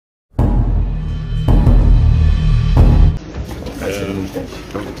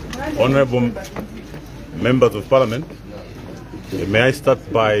Honorable members of Parliament, may I start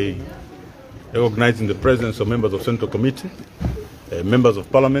by recognizing the presence of members of Central Committee, members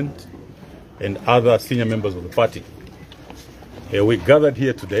of Parliament, and other senior members of the party. We gathered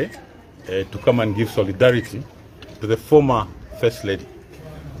here today to come and give solidarity to the former First Lady,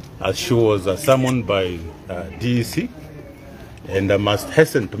 as she was summoned by DEC. And I must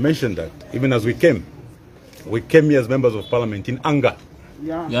hasten to mention that even as we came here as members of Parliament in anger.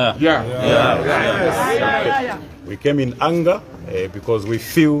 We came in anger because we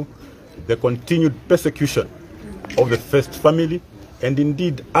feel the continued persecution of the First Family and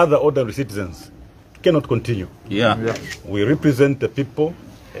indeed other ordinary citizens cannot continue. We represent the people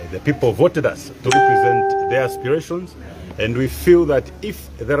voted us to represent their aspirations, and we feel that if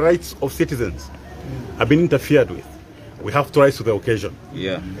the rights of citizens have been interfered with, we have to rise to the occasion.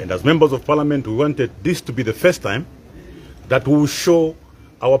 And as members of Parliament, we wanted this to be the first time that we will show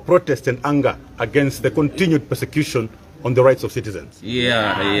our protest and anger against the continued persecution on the rights of citizens.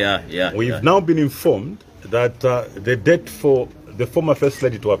 We've now been informed that the date for the former First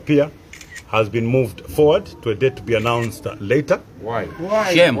Lady to appear has been moved forward to a date to be announced later. Why?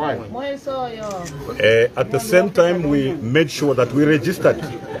 At the same time, we made sure that we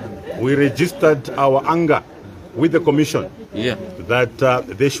registered our anger with the Commission, that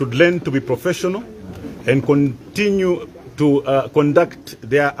they should learn to be professional and continue to conduct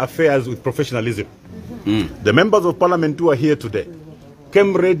their affairs with professionalism. The members of Parliament who are here today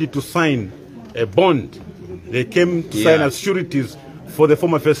came ready to sign a bond. They came to sign as sureties for the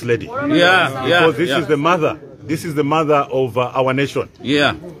former First Lady. Because this is the mother. This is the mother of our nation.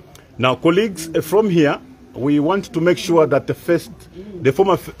 Now, colleagues, from here, we want to make sure that the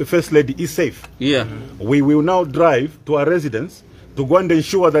former First Lady is safe. We will now drive to her residence to go and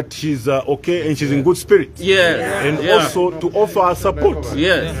ensure that she's okay and she's in good spirits. And also to offer her support,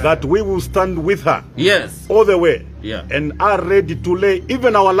 that we will stand with her all the way and are ready to lay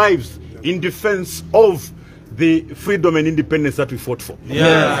even our lives in defense of the freedom and independence that we fought for.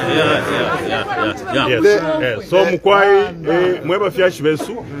 So mkwai mweba fiashi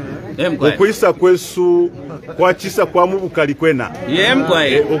besu okuisa kwesu kwa chisa kwa mubukali kwena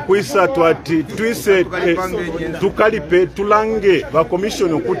okuisa tuati tuise tukalipe tulange ba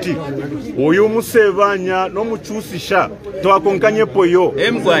commission okuti oyu musevanya no muchusisha twakonkanye poyo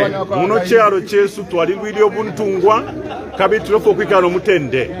muno kyalo kyesu twalilwili obuntungwa kabitulofo kwikano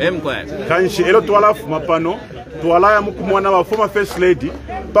mutende kanshi ero twalafu mapano twalaya mukumwana wa former First Lady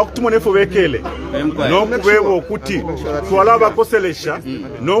pakutumonefo bekele nokubebo okuti twala bakoselesha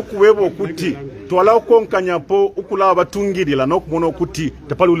nokubebo okuti twala okonkanyapo ukulaba batungirira nokumona okuti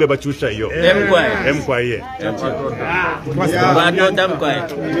tapali ule bachusha iyo emkwaye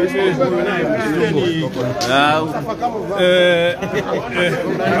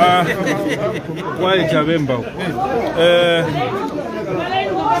kwa chabemba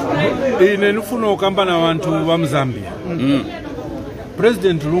ine nufuna okamba na wantu wa Mzambia.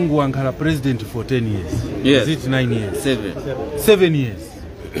 President Lungu wankala president for 10 years. Is it 9 years? 7 years.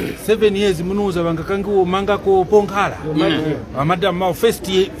 7 years munuza bangakangiwo manga ko ponkhala. Madam ma first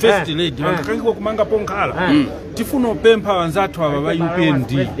lady bangakangiwo kumanga ponkhala. Tifuno pempa wanzatu aba ba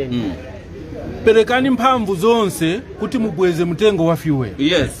UPND. Perekani mphamvu zonse kuti mugweze mutengo wa fuel.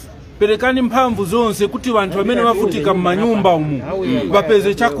 Perekani mphamvu zonse kuti bantu bamene bafutika mu manyumba umu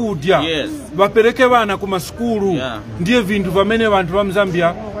bapeze chakudya, bapereke bana ku maskulu, ndiye vintu bamene bantu ba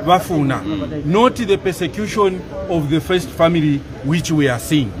Mzambia bafuna, not the persecution of the First Family which we are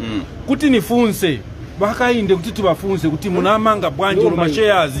seeing. Kuti nifunse bakainde kuti tibafunse kuti munamanga bwanji lo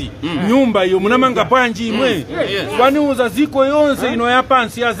mashares nyumba iyo munamanga bwanji imwe kwaniuza ziko yonse ino ya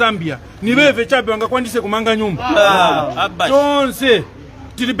pansi ya Zambia nibeve chabe bangakwandise kumanga nyumba tonse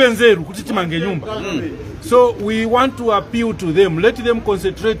tilibenzeru kuti timange nyumba. So we want to appeal to them, let them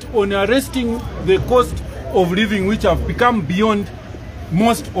concentrate on arresting the cost of living which have become beyond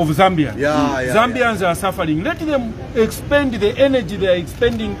most of Zambians. Zambians are suffering. Let them expend the energy they are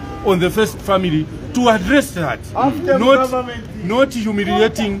expending on the First Family to address that, not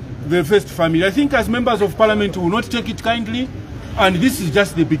humiliating the First Family. I think as members of Parliament we will not take it kindly, and this is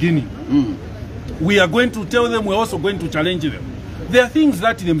just the beginning. We are going to tell them, we are also going to challenge them. There are things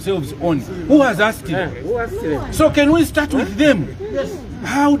that themselves own. Who has asked them? So can we start with them?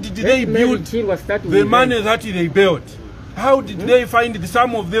 How did they build the money that they built? How did they find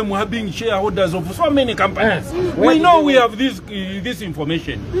some of them have been shareholders of so many companies? We know we have this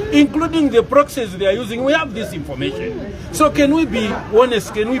information, including the proxies they are using. We have this information. So can we be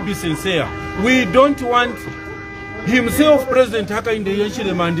honest? Can we be sincere? We don't want himself, President Hakainde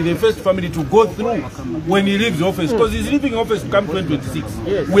Hichilema, and the first family to go through when he leaves office, because he's leaving office to come 2026.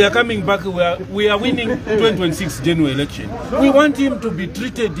 Yes. We are coming back, we are winning 2026 general election. We want him to be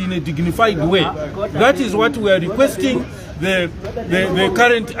treated in a dignified way. That is what we are requesting the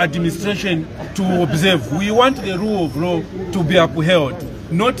current administration to observe. We want the rule of law to be upheld,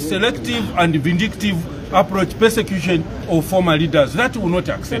 not selective and vindictive approach, persecution of former leaders. That will not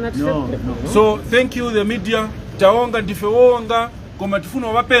accept. No. So thank you, the media. Taonga ndifewonga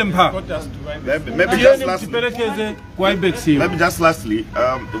komatifuno wapempa. Maybe just lastly,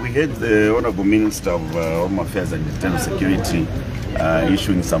 we heard the Honorable Minister of Home Affairs and Internal Security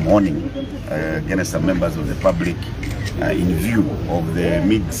issuing some warning against some members of the public in view of the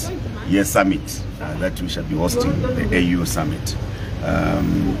mid-year summit that we shall be hosting, the AU summit.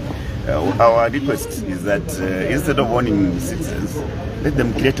 Our request is that instead of warning citizens, let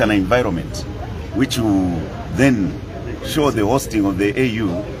them create an environment which will then show the hosting of the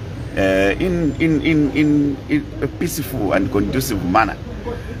AU in a peaceful and conducive manner.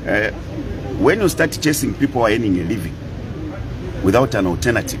 When you start chasing people who are earning a living without an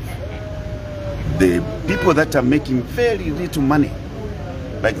alternative, the people that are making very little money,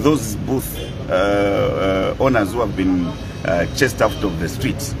 like those booth owners who have been chased out of the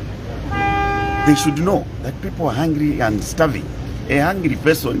streets, they should know that people are hungry and starving. A hungry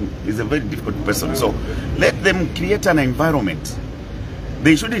person is a very difficult person. So let them create an environment.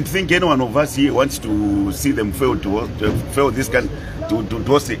 They shouldn't think any one of us here wants to see them fail this kind to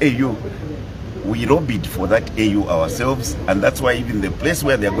host the AU. We lobbied for that AU ourselves, and that's why even the place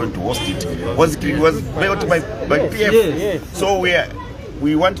where they are going to host it was built by PF. Yes. So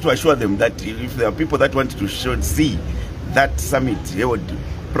we want to assure them that if there are people that want to see that summit held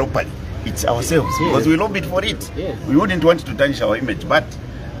properly, it's ourselves, because we lobbied for it. We wouldn't want to tarnish our image, but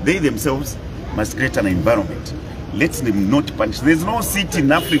they themselves must create an environment. Let them not punish. There's no city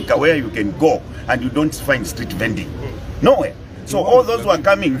in Africa where you can go and you don't find street vending. Nowhere. So all those who are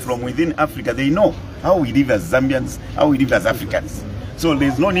coming from within Africa, they know how we live as Zambians, how we live as Africans. So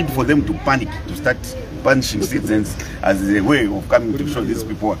there's no need for them to panic, to start punishing citizens as a way of coming to show these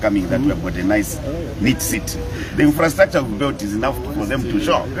people who are coming that we have got a nice, neat city. The infrastructure we've built is enough for them to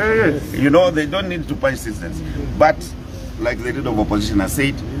show. You know, they don't need to punish citizens. But, like the leader of opposition has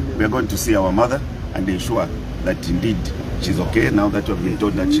said, we are going to see our mother and ensure that indeed she's okay now that we have been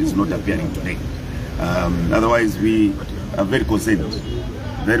told that she's not appearing today. Otherwise, we are very concerned.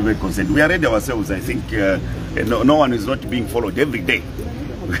 Very, very concerned. We are ready ourselves. I think no one is not being followed every day.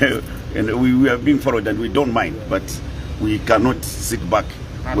 And we are being followed and we don't mind, but we cannot sit back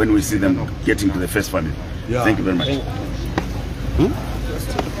when we see them getting to the first family. Thank you very much.